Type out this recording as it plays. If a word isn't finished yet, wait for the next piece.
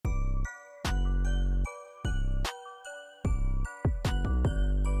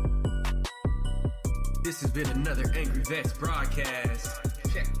This has been another Angry Vets broadcast.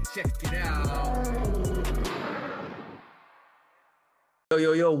 Check it out.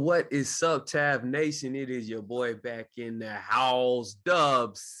 Yo, what is up, Tav Nation? It is your boy back in the house,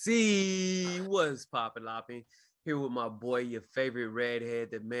 Dub C. What's poppin' lopping? Here with my boy, your favorite redhead,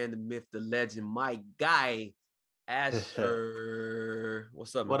 the man, the myth, the legend, my guy, Asher.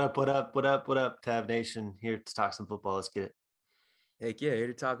 What's up, man? What up, Tav Nation? Here to talk some football. Let's get it. Heck yeah, here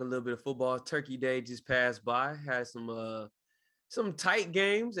to talk a little bit of football. Turkey Day just passed by. Had some tight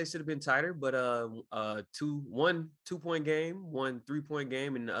games. They should have been tighter, but one 2-point game, 1 3-point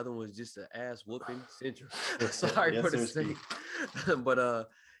game, and the other one was just an ass whooping Central. Sorry Yes, for the sir. sake. But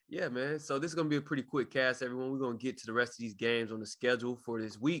yeah, man. So this is gonna be a pretty quick cast, everyone. We're gonna get to the rest of these games on the schedule for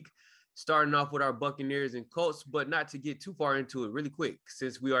this week. Starting off with our Buccaneers and Colts, but not to get too far into it really quick,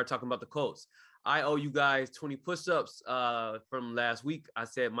 since we are talking about the Colts. I owe you guys 20 push-ups from last week. I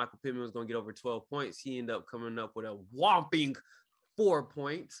said Michael Pittman was going to get over 12 points. He ended up coming up with a whopping 4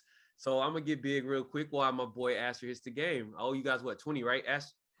 points. So I'm going to get big real quick while my boy Asher hits the game. I owe you guys, 20, right, Ash?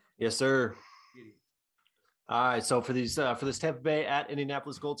 Yes, sir. All right, so for this Tampa Bay at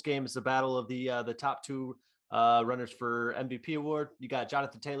Indianapolis Colts game, it's the battle of the top two runners for MVP award. You got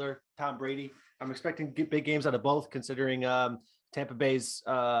Jonathan Taylor, Tom Brady. I'm expecting big games out of both, considering Tampa Bay's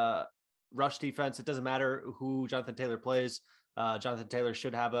rush defense. It doesn't matter who Jonathan Taylor plays. Jonathan Taylor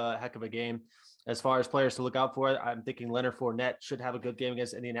should have a heck of a game. As far as players to look out for, I'm thinking Leonard Fournette should have a good game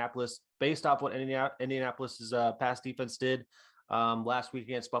against Indianapolis based off what Indianapolis's pass defense did last week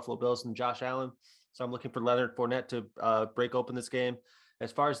against Buffalo Bills and Josh Allen. So I'm looking for Leonard Fournette to break open this game.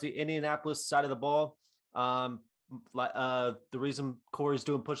 As far as the Indianapolis side of the ball, the reason Corey's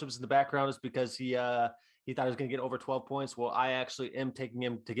doing push-ups in the background is because he thought he was going to get over 12 points. Well, I actually am taking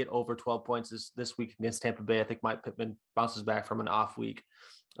him to get over 12 points this week against Tampa Bay. I think Mike Pittman bounces back from an off week.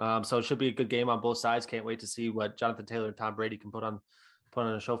 So it should be a good game on both sides. Can't wait to see what Jonathan Taylor and Tom Brady can put on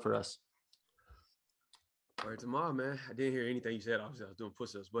a show for us. Word tomorrow, man. I didn't hear anything you said. Obviously, I was doing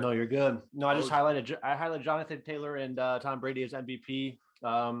push-ups. But no, you're good. No, I highlighted Jonathan Taylor and Tom Brady as MVP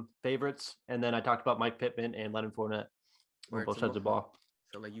favorites, and then I talked about Mike Pittman and Leonard Fournette on both sides of the ball.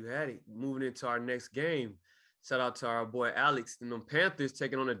 Felt like you had it. Moving into our next game. Shout out to our boy Alex and them Panthers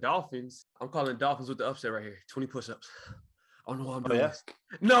taking on the Dolphins. I'm calling Dolphins with the upset right here. 20 push-ups. I don't know why I'm doing this.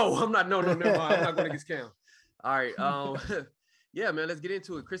 No, I'm not. No, never mind. I'm not going against Cam. All right. Yeah, man, let's get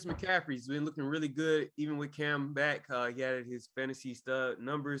into it. Chris McCaffrey's been looking really good, even with Cam back. He had his fantasy stud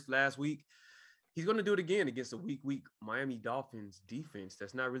numbers last week. He's going to do it again against a weak Miami Dolphins defense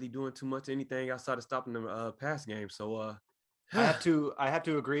that's not really doing too much anything outside of stopping the pass game. So I have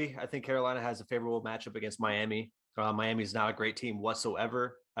to agree. I think Carolina has a favorable matchup against Miami. Miami's not a great team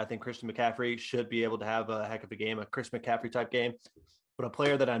whatsoever. I think Christian McCaffrey should be able to have a heck of a game, a Chris McCaffrey type game. But a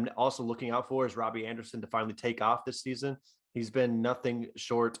player that I'm also looking out for is Robbie Anderson to finally take off this season. He's been nothing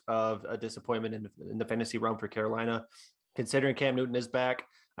short of a disappointment in the fantasy realm for Carolina. Considering Cam Newton is back,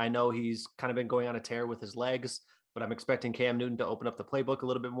 I know he's kind of been going on a tear with his legs, but I'm expecting Cam Newton to open up the playbook a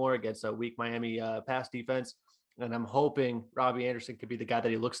little bit more against a weak Miami pass defense. And I'm hoping Robbie Anderson could be the guy that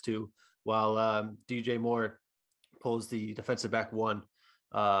he looks to while DJ Moore pulls the defensive back one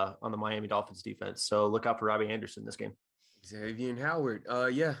on the Miami Dolphins defense. So look out for Robbie Anderson this game. Xavier Howard.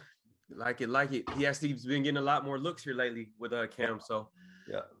 Yeah. Like it. He's been getting a lot more looks here lately with Cam. So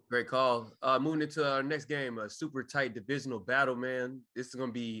yeah, great call. Moving into our next game, a super tight divisional battle, man. It's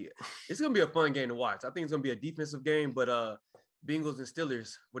gonna be a fun game to watch. I think it's gonna be a defensive game, but Bengals and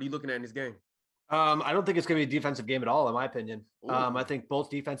Steelers. What are you looking at in this game? I don't think it's going to be a defensive game at all, in my opinion. I think both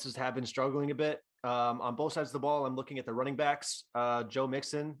defenses have been struggling a bit. On both sides of the ball, I'm looking at the running backs. Joe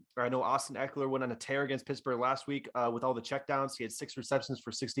Mixon, or I know Austin Eckler went on a tear against Pittsburgh last week with all the checkdowns. He had 6 receptions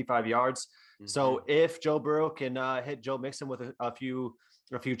for 65 yards. Mm-hmm. So if Joe Burrow can hit Joe Mixon with a few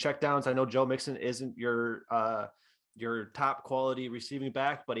checkdowns, I know Joe Mixon isn't your top quality receiving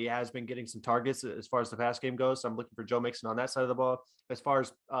back, but he has been getting some targets as far as the pass game goes. So I'm looking for Joe Mixon on that side of the ball. As far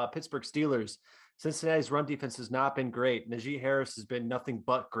as Pittsburgh Steelers, Cincinnati's run defense has not been great. Najee Harris has been nothing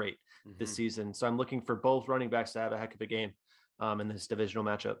but great this season. So I'm looking for both running backs to have a heck of a game in this divisional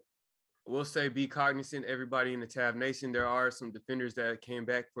matchup. We'll say be cognizant, everybody in the Tav Nation. There are some defenders that came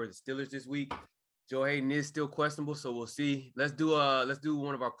back for the Steelers this week. Joe Hayden is still questionable, so we'll see. Let's do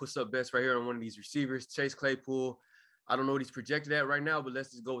one of our push-up bets right here on one of these receivers. Chase Claypool. I don't know what he's projected at right now, but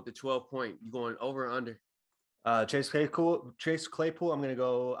let's just go with the 12-point. You going over or under? Chase Claypool,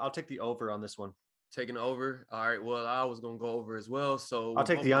 I'll take the over on this one. Taking over. All right. Well, I was going to go over as well. So I'll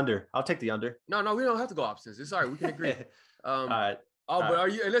take the under. No, we don't have to go opposites. It's all right. We can agree. All right. Oh, but are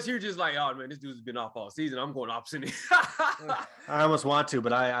you? Unless you're just like, oh man, this dude's been off all season. I'm going opposite. I almost want to,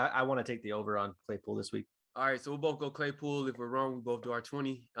 but I want to take the over on Claypool this week. All right, so we'll both go Claypool. If we're wrong, we both do our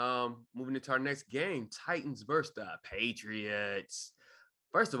 20. Moving into our next game, Titans versus the Patriots.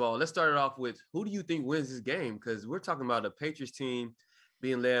 First of all, let's start it off with who do you think wins this game? Because we're talking about a Patriots team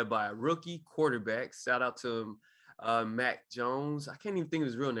being led by a rookie quarterback. Shout out to Mac Jones. I can't even think of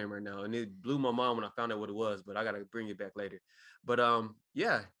his real name right now, and it blew my mind when I found out what it was. But I gotta bring it back later. But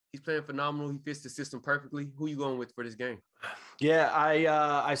yeah, he's playing phenomenal. He fits the system perfectly. Who you going with for this game? Yeah,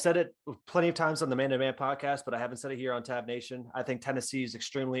 I said it plenty of times on the Man to Man podcast, but I haven't said it here on Tab Nation. I think Tennessee is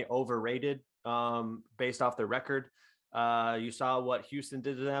extremely overrated based off their record. You saw what Houston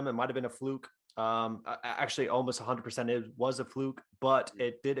did to them. It might have been a fluke. Actually, almost 100% it was a fluke, but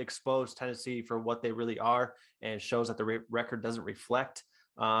it did expose Tennessee for what they really are and shows that the record doesn't reflect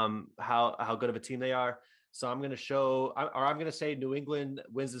how good of a team they are. So I'm going to say New England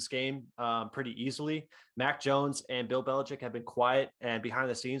wins this game pretty easily. Mac Jones and Bill Belichick have been quiet and behind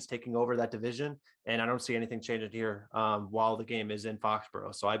the scenes taking over that division. And I don't see anything changing here while the game is in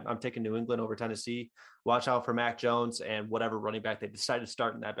Foxborough. So I'm taking New England over Tennessee. Watch out for Mac Jones and whatever running back they decide to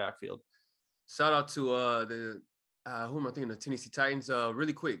start in that backfield. Shout out to who am I thinking? The Tennessee Titans.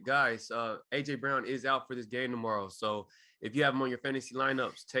 Really quick, guys. AJ Brown is out for this game tomorrow. So if you have him on your fantasy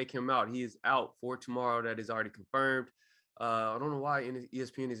lineups, take him out. He is out for tomorrow. That is already confirmed. I don't know why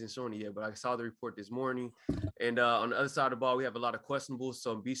ESPN isn't showing it yet, but I saw the report this morning. And on the other side of the ball, we have a lot of questionables.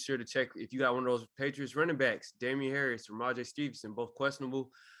 So be sure to check if you got one of those Patriots running backs, Damian Harris or Rhamondre Stevenson, both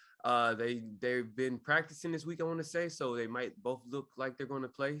questionable. They've been practicing this week, I want to say, so they might both look like they're going to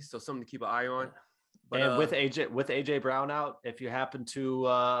play. So something to keep an eye on. But, and with AJ Brown out, if you happen to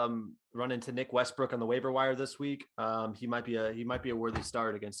run into Nick Westbrook on the waiver wire this week, he might be a worthy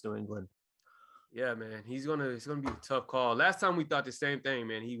start against New England. Yeah, man, it's gonna be a tough call. Last time we thought the same thing,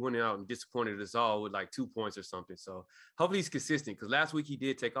 man. He went out and disappointed us all with like 2 points or something. So hopefully he's consistent because last week he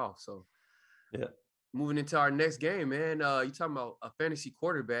did take off. So yeah. Moving into our next game, man, you talking about a fantasy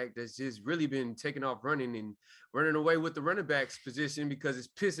quarterback that's just really been taking off running and running away with the running backs position because it's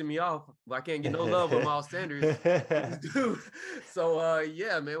pissing me off. I can't get no love with Miles Sanders. Dude. So,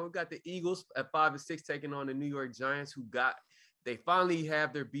 yeah, man, we've got the Eagles at 5-6 taking on the New York Giants they finally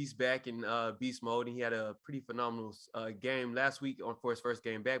have their beast back in beast mode. And he had a pretty phenomenal game last week for his first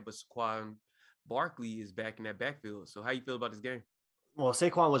game back, but Saquon Barkley is back in that backfield. So how you feel about this game? Well,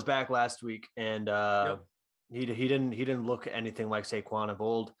 Saquon was back last week, and he didn't look anything like Saquon of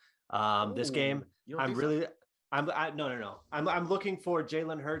old. This game, I'm looking for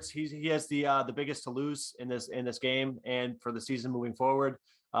Jalen Hurts. He has the biggest to lose in this game, and for the season moving forward.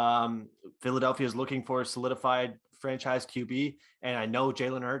 Philadelphia is looking for a solidified franchise QB, and I know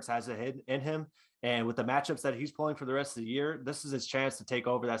Jalen Hurts has a hit in him. And with the matchups that he's pulling for the rest of the year, this is his chance to take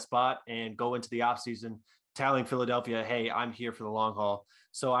over that spot and go into the offseason telling Philadelphia, hey, I'm here for the long haul.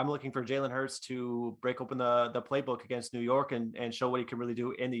 So I'm looking for Jalen Hurts to break open the playbook against New York and show what he can really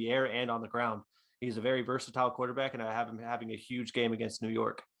do in the air and on the ground. He's a very versatile quarterback, and I have him having a huge game against New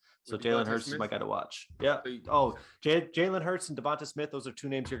York. So Jalen Hurts is my guy to watch. Yeah. Oh, Jalen Hurts and Devonta Smith, those are two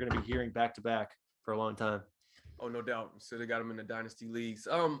names you're going to be hearing back-to-back for a long time. Oh, no doubt. So they got him in the dynasty leagues.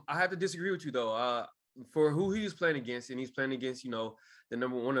 I have to disagree with you, though. For who he was playing against, and he's playing against, the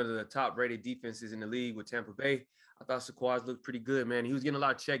number one of the top-rated defenses in the league with Tampa Bay, I thought Saquon looked pretty good, man. He was getting a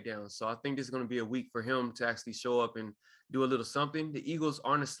lot of checkdowns. So I think this is going to be a week for him to actually show up and do a little something. The Eagles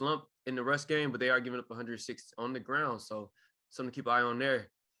aren't a slump in the rush game, but they are giving up 106 on the ground. So something to keep an eye on there.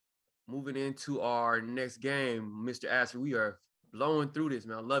 Moving into our next game, Mr. Asher, we are blowing through this,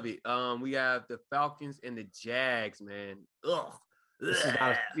 man. I love it. We have the Falcons and the Jags, man. Ugh. This is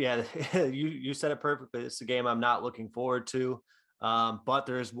not, you said it perfectly. It's a game I'm not looking forward to. But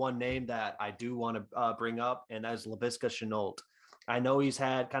there's one name that I do want to bring up, and that is Laviska Shenault. I know he's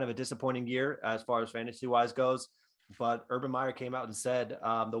had kind of a disappointing year as far as fantasy-wise goes, but Urban Meyer came out and said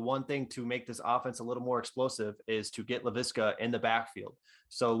the one thing to make this offense a little more explosive is to get Laviska in the backfield.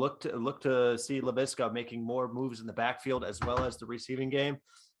 So look to see Laviska making more moves in the backfield as well as the receiving game.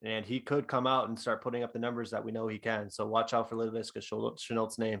 And he could come out and start putting up the numbers that we know he can. So watch out for Laviska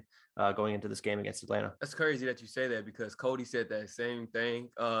Shenault's name going into this game against Atlanta. That's crazy that you say that because Cody said that same thing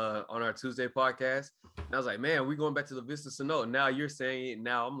on our Tuesday podcast. And I was like, man, we're going back to Laviska Shenault. Now you're saying it.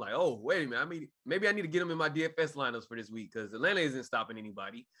 Now I'm like, oh, wait a minute. I mean, maybe I need to get him in my DFS lineups for this week because Atlanta isn't stopping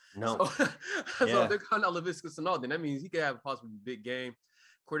anybody. No. So if they're calling out Laviska Shenault, then that means he could have a possibly big game.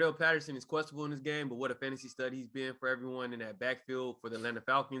 Cordell Patterson is questionable in this game, but what a fantasy stud he's been for everyone in that backfield for the Atlanta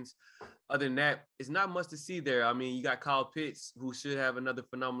Falcons. Other than that, it's not much to see there. I mean, you got Kyle Pitts, who should have another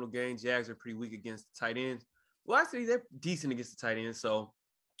phenomenal game. Jags are pretty weak against the tight ends. Well, actually, they're decent against the tight end. So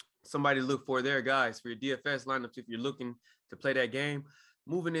somebody to look for there, guys, for your DFS lineups if you're looking to play that game.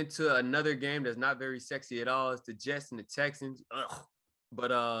 Moving into another game that's not very sexy at all. It's the Jets and the Texans. Ugh.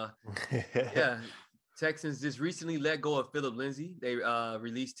 But yeah, Texans just recently let go of Philip Lindsay. They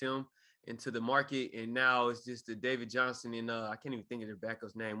released him into the market, and now it's just the David Johnson and I can't even think of their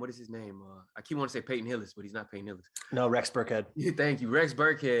backup's name. What is his name? I keep wanting to say Peyton Hillis, but he's not Peyton Hillis. No, Rex Burkhead. Yeah, thank you, Rex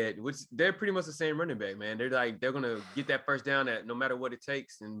Burkhead. Which they're pretty much the same running back, man. They're gonna get that first down at no matter what it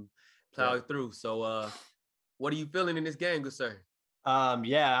takes and plow it through. So, what are you feeling in this game, good sir?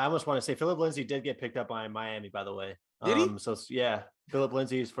 Yeah, I almost want to say Philip Lindsay did get picked up by Miami, by the way. Did he? So yeah, Philip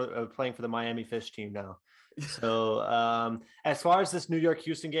Lindsay is playing for the Miami Fish team now. So as far as this New York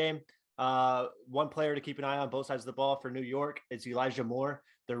Houston game, one player to keep an eye on both sides of the ball for New York is Elijah Moore.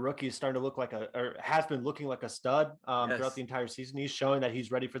 The rookie is starting to look like has been looking like a stud throughout the entire season. He's showing that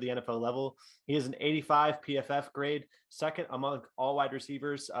he's ready for the NFL level. He is an 85 PFF grade, second among all wide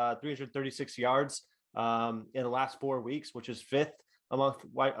receivers, 336 yards in the last 4 weeks, which is fifth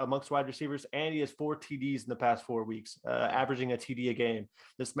amongst wide receivers, and he has 4 TDs in the past 4 weeks, averaging a TD a game.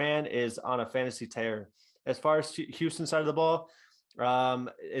 This man is on a fantasy tear. As far as Houston side of the ball,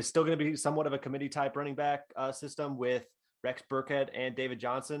 it's still going to be somewhat of a committee type running back system with Rex Burkhead and David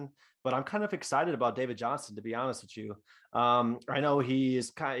Johnson, but I'm kind of excited about David Johnson, to be honest with you. I know he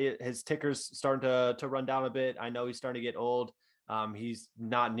is his ticker's starting to run down a bit. I know he's starting to get old. He's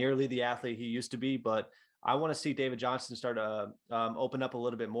not nearly the athlete he used to be, but I want to see David Johnson start to open up a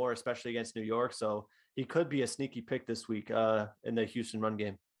little bit more, especially against New York. So he could be a sneaky pick this week in the Houston run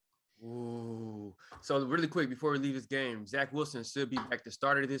game. Ooh. So really quick before we leave this game, Zach Wilson should be back to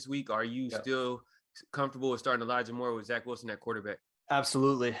starter this week. Are you still comfortable with starting Elijah Moore with Zach Wilson at quarterback?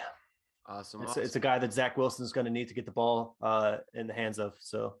 Absolutely. Awesome. It's a guy that Zach Wilson's going to need to get the ball in the hands of.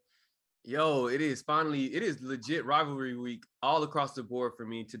 So, it is legit rivalry week all across the board for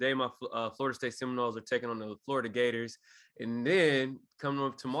me. Today, my Florida State Seminoles are taking on the Florida Gators. And then coming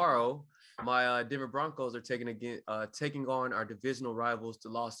up tomorrow, my Denver Broncos are taking on our divisional rivals, the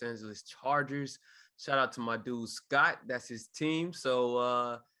Los Angeles Chargers. Shout out to my dude, Scott. That's his team.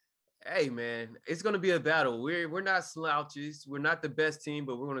 So, hey, man, it's going to be a battle. We're not slouches. We're not the best team,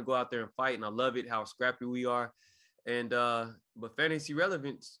 but we're going to go out there and fight. And I love it, how scrappy we are. And but fantasy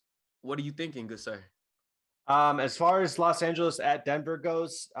relevance, what are you thinking, good sir? As far as Los Angeles at Denver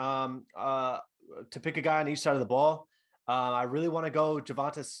goes, to pick a guy on each side of the ball, I really want to go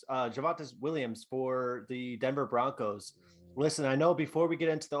Javonte Williams for the Denver Broncos. Listen, I know before we get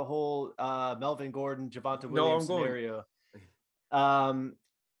into the whole Melvin Gordon, Javonte Williams scenario,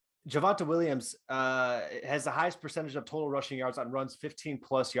 Javonte Williams has the highest percentage of total rushing yards on runs 15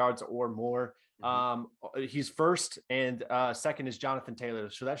 plus yards or more. He's first, and second is Jonathan Taylor.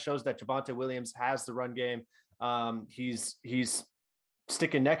 So that shows that Javonte Williams has the run game. He's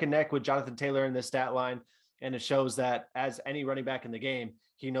sticking neck and neck with Jonathan Taylor in this stat line. And it shows that as any running back in the game,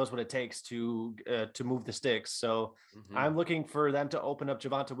 he knows what it takes to move the sticks. So I'm looking for them to open up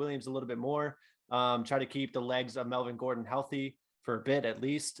Javonte Williams a little bit more, try to keep the legs of Melvin Gordon healthy for a bit, at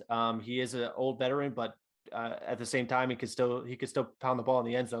least. He is an old veteran, but at the same time, he could still pound the ball in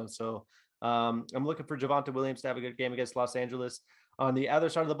the end zone. So I'm looking for Javonte Williams to have a good game against Los Angeles. On the other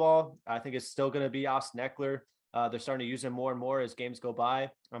side of the ball, I think it's still going to be Austin Ekeler. They're starting to use him more and more as games go by.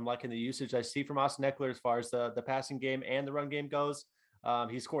 I'm liking the usage I see from Austin Ekeler as far as the passing game and the run game goes.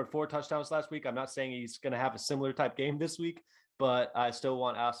 He scored 4 touchdowns last week. I'm not saying he's going to have a similar type game this week, but I still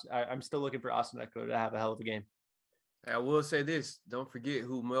want I'm still looking for Austin Ekeler to have a hell of a game. I will say this. Don't forget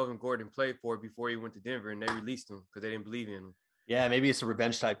who Melvin Gordon played for before he went to Denver, and they released him because they didn't believe in him. Yeah, maybe it's a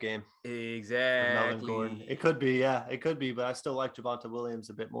revenge type game. Exactly. Melvin Gordon. It could be, yeah. It could be, but I still like Javonte Williams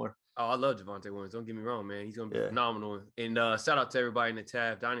a bit more. Oh, I love Javonte Williams. Don't get me wrong, man. He's going to be phenomenal. And shout out to everybody in the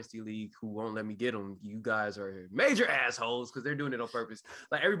TAB Dynasty League who won't let me get him. You guys are major assholes because they're doing it on purpose.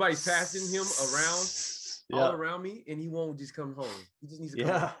 Like, everybody's passing him around, all around me, and he won't just come home. He just needs to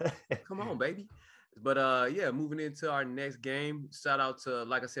come home. Come on, baby. But, moving into our next game, shout out to,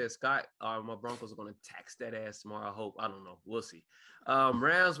 like I said, Scott. My Broncos are going to tax that ass tomorrow, I hope. I don't know. We'll see.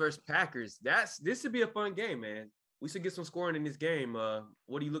 Rams versus Packers. This should be a fun game, man. We should get some scoring in this game.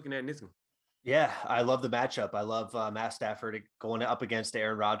 What are you looking at in this one? Yeah, I love the matchup. I love Matt Stafford going up against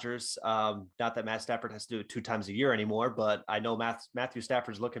Aaron Rodgers. Not that Matt Stafford has to do it 2 times a year anymore, but I know Matthew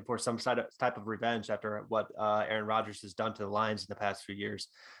Stafford's looking for some type of revenge after what Aaron Rodgers has done to the Lions in the past few years.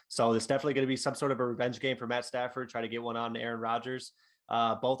 So it's definitely going to be some sort of a revenge game for Matt Stafford, try to get one on Aaron Rodgers.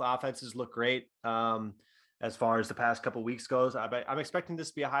 Both offenses look great. as far as the past couple of weeks goes. I'm expecting this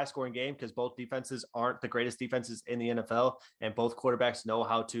to be a high scoring game because both defenses aren't the greatest defenses in the NFL, and both quarterbacks know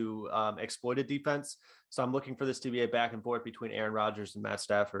how to exploit a defense. So I'm looking for this to be a back and forth between Aaron Rodgers and Matt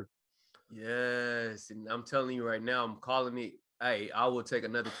Stafford. Yes, and I'm telling you right now, I'm calling it. Hey, I will take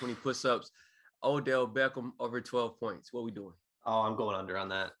another 20 push-ups. Odell Beckham over 12 points. What we doing? Oh, I'm going under on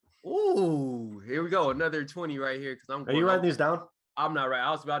that. Ooh, here we go. Another 20 right here. Are you writing these down? I'm not right. I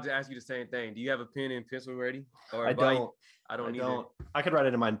was about to ask you the same thing. Do you have a pen and pencil ready? Or I don't. I don't. I could write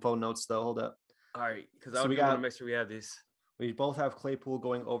it in my phone notes though. Hold up. All right, because I want to make sure we have this. We both have Claypool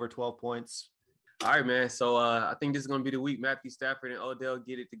going over 12 points. All right, man. So I think this is going to be the week Matthew Stafford and Odell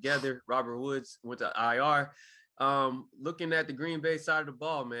get it together. Robert Woods went to IR. Looking at the Green Bay side of the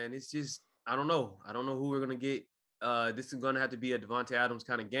ball, man, it's just I don't know. I don't know who we're going to get. This is going to have to be a Davante Adams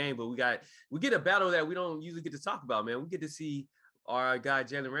kind of game, but we get a battle that we don't usually get to talk about, man. We get to see our guy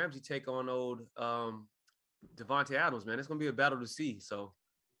Jalen Ramsey take on old Davante Adams, man. It's going to be a battle to see. So,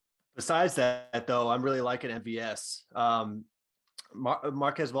 besides that, though, I'm really liking MVS.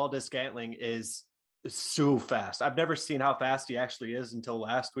 Marquez Valdes-Scantling is so fast. I've never seen how fast he actually is until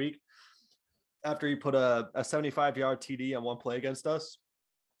last week, after he put a 75-yard TD on one play against us.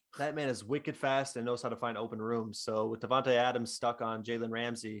 That man is wicked fast and knows how to find open rooms. So with Davante Adams stuck on Jalen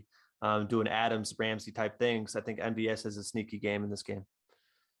Ramsey, doing Adams-Ramsey type things, I think MVS has a sneaky game in this game.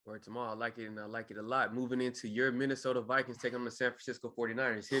 Word tomorrow. I like it, and I like it a lot. Moving into your Minnesota Vikings taking on the San Francisco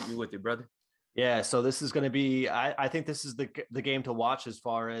 49ers. Hit me with it, brother. Yeah, so this is going to be, I think this is the game to watch as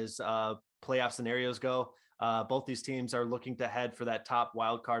far as playoff scenarios go. Both these teams are looking to head for that top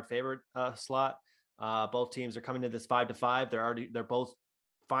wild card favorite slot. Both teams are coming to this 5-5. They're both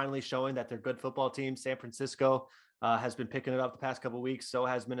finally showing that they're good football teams. San Francisco has been picking it up the past couple of weeks. So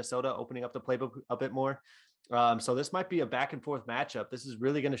has Minnesota, opening up the playbook a bit more. So this might be a back and forth matchup. This is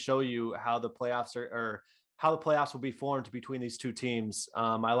really going to show you how the playoffs how the playoffs will be formed between these two teams.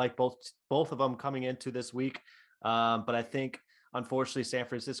 I like both of them coming into this week. But I think, unfortunately, San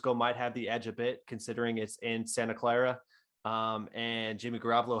Francisco might have the edge a bit, considering it's in Santa Clara. And Jimmy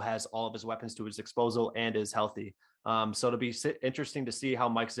Garoppolo has all of his weapons to his disposal and is healthy. So it'll be interesting to see how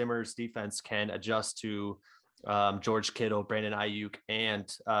Mike Zimmer's defense can adjust to George Kittle, Brandon Ayuk, and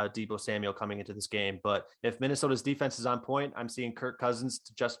Deebo Samuel coming into this game. But if Minnesota's defense is on point, I'm seeing Kirk Cousins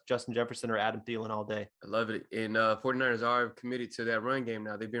to Justin Jefferson or Adam Thielen all day. I love it. And 49ers are committed to that run game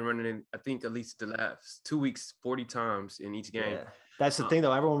now. They've been running in, I think, at least the last 2 weeks, 40 times in each game. Yeah. That's the thing,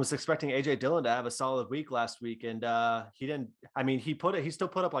 though. Everyone was expecting AJ Dillon to have a solid week last week, and he didn't. I mean, he still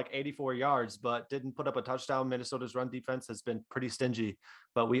put up like 84 yards, but didn't put up a touchdown. Minnesota's run defense has been pretty stingy,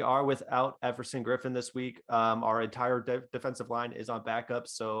 but we are without Everson Griffin this week. Our entire defensive line is on backup,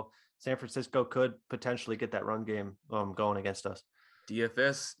 so San Francisco could potentially get that run game going against us.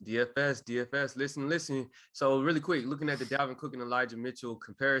 DFS. Listen. So really quick, looking at the Dalvin Cook and Elijah Mitchell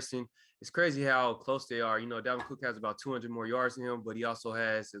comparison, it's crazy how close they are. You know, Dalvin Cook has about 200 more yards than him, but he also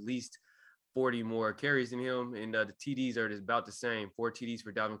has at least 40 more carries than him. And the TDs are about the same. 4 TDs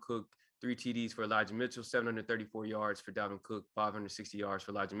for Dalvin Cook, 3 TDs for Elijah Mitchell, 734 yards for Dalvin Cook, 560 yards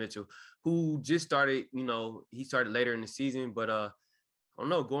for Elijah Mitchell, who just started, he started later in the season, but I don't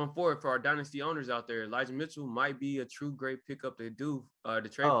know, going forward for our dynasty owners out there, Elijah Mitchell might be a true great pickup to do to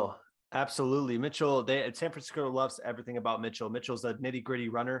trade. Oh, absolutely. Mitchell, San Francisco loves everything about Mitchell. Mitchell's a nitty gritty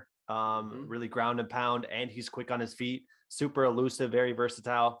runner, really ground and pound, and he's quick on his feet, super elusive, very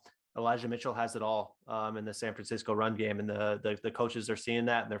versatile. Elijah Mitchell has it all in the San Francisco run game, and the coaches are seeing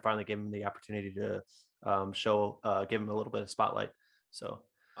that, and they're finally giving him the opportunity to give him a little bit of spotlight. So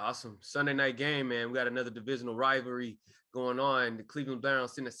awesome. Sunday night game, man. We got another divisional rivalry going on. The Cleveland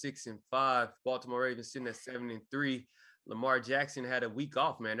Browns sitting at 6-5, Baltimore Ravens sitting at 7-3. Lamar Jackson had a week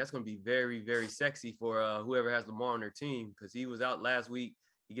off, man. That's going to be very, very sexy for whoever has Lamar on their team, because he was out last week.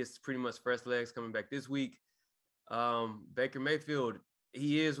 He gets pretty much fresh legs coming back this week. Baker Mayfield,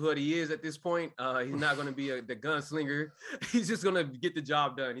 he is what he is at this point. He's not going to be the gunslinger. He's just going to get the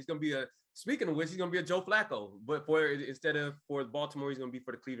job done. He's going to be speaking of which, he's going to be a Joe Flacco, but instead of for Baltimore, he's going to be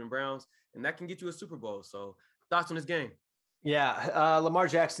for the Cleveland Browns, and that can get you a Super Bowl. So thoughts on this game? Yeah, Lamar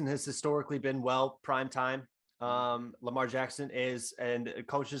Jackson has historically been prime time. Lamar Jackson is, and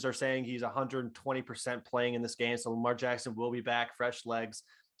coaches are saying he's 120% playing in this game. So Lamar Jackson will be back, fresh legs,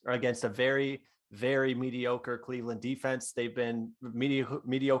 against a very, very mediocre Cleveland defense. They've been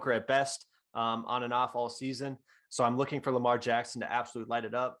mediocre at best, on and off all season. So I'm looking for Lamar Jackson to absolutely light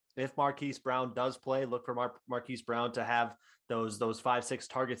it up. If Marquise Brown does play, look for Marquise Brown to have those 5-6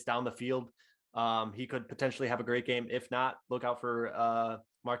 targets down the field. He could potentially have a great game. If not, look out for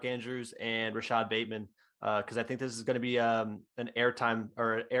Mark Andrews and Rashad Bateman, because I think this is going to be an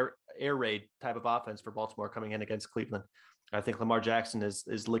air raid type of offense for Baltimore coming in against Cleveland. I think Lamar Jackson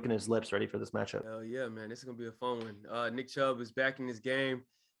is licking his lips ready for this matchup. Hell yeah, man. This is going to be a fun one. Nick Chubb is back in this game.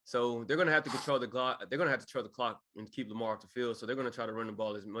 So they're going to have to control the clock. They're going to have to control the clock and keep Lamar off the field. So they're going to try to run the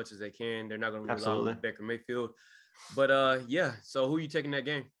ball as much as they can. They're not going to rely on Baker Mayfield. But, yeah, so who are you taking that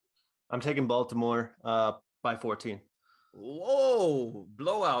game? I'm taking Baltimore by 14. Whoa,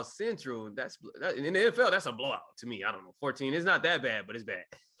 blowout central. That's in the NFL, that's a blowout to me. I don't know. 14 is not that bad, but it's bad.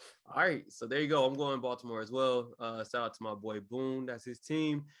 All right, so there you go. I'm going Baltimore as well. Shout out to my boy Boone. That's his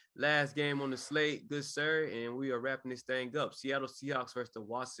team. Last game on the slate, good sir. And we are wrapping this thing up. Seattle Seahawks versus the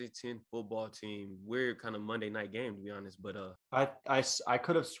Washington football team. Weird kind of Monday night game, to be honest. But I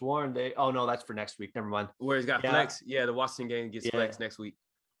could have sworn they. Oh no, that's for next week. Never mind. Where it's got flex. Yeah, the Washington game gets flex next week.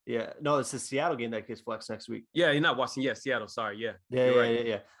 Yeah, no, it's the Seattle game that gets flexed next week. Yeah, you're not watching. Yeah, Seattle. Sorry. Yeah.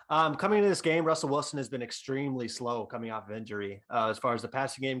 Yeah. Coming into this game, Russell Wilson has been extremely slow coming off of injury as far as the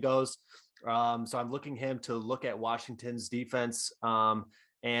passing game goes. So I'm looking him to look at Washington's defense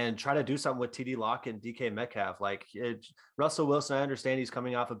and try to do something with TD Lockett and DK Metcalf. Russell Wilson, I understand he's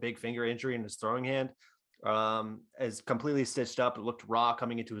coming off a big finger injury in his throwing hand. Is completely stitched up. It looked raw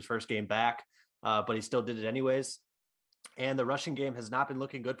coming into his first game back, but he still did it anyways. And the rushing game has not been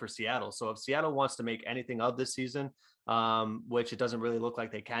looking good for Seattle. So if Seattle wants to make anything of this season, which it doesn't really look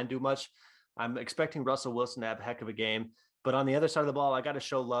like they can do much, I'm expecting Russell Wilson to have a heck of a game. But on the other side of the ball, I got to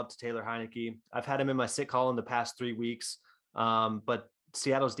show love to Taylor Heinicke. I've had him in my sit call in the past 3 weeks, but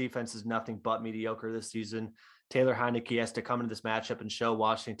Seattle's defense is nothing but mediocre this season. Taylor Heinicke has to come into this matchup and show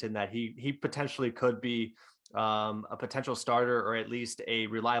Washington that he potentially could be a potential starter or at least a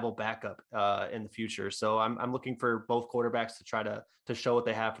reliable backup in the future. So I'm looking for both quarterbacks to try to show what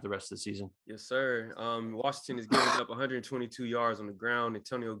they have for the rest of the season. Yes, sir. Washington is giving up 122 yards on the ground.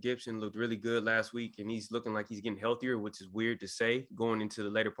 Antonio Gibson looked really good last week, and he's looking like he's getting healthier, which is weird to say going into the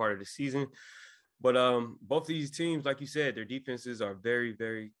later part of the season. But both of these teams, like you said, their defenses are very,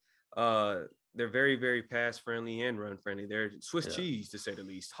 very they're very, very pass friendly and run friendly. They're Swiss cheese, to say the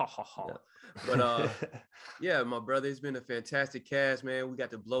least. Ha ha ha. Yeah. But yeah, my brother, it's been a fantastic cast, man. We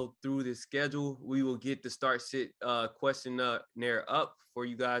got to blow through this schedule. We will get the start sit questionnaire up for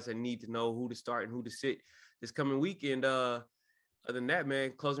you guys that need to know who to start and who to sit this coming week. And other than that,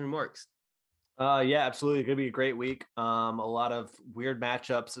 man, closing remarks. Yeah, absolutely. Going to be a great week. A lot of weird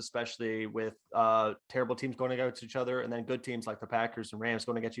matchups, especially with terrible teams going against each other, and then good teams like the Packers and Rams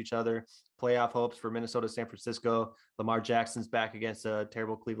going against each other. Playoff hopes for Minnesota, San Francisco. Lamar Jackson's back against a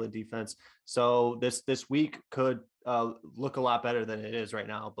terrible Cleveland defense. So this week could look a lot better than it is right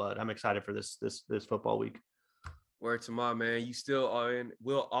now. But I'm excited for this football week. Word to my man. You still are and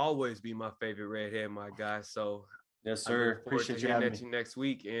will always be my favorite redhead, my guy. So. Yes, sir. Appreciate you having you next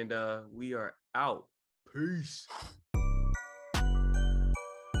week, and we are out. Peace.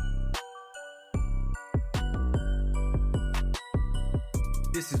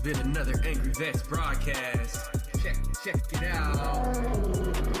 This has been another Angry Vets broadcast. Check it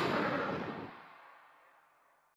out.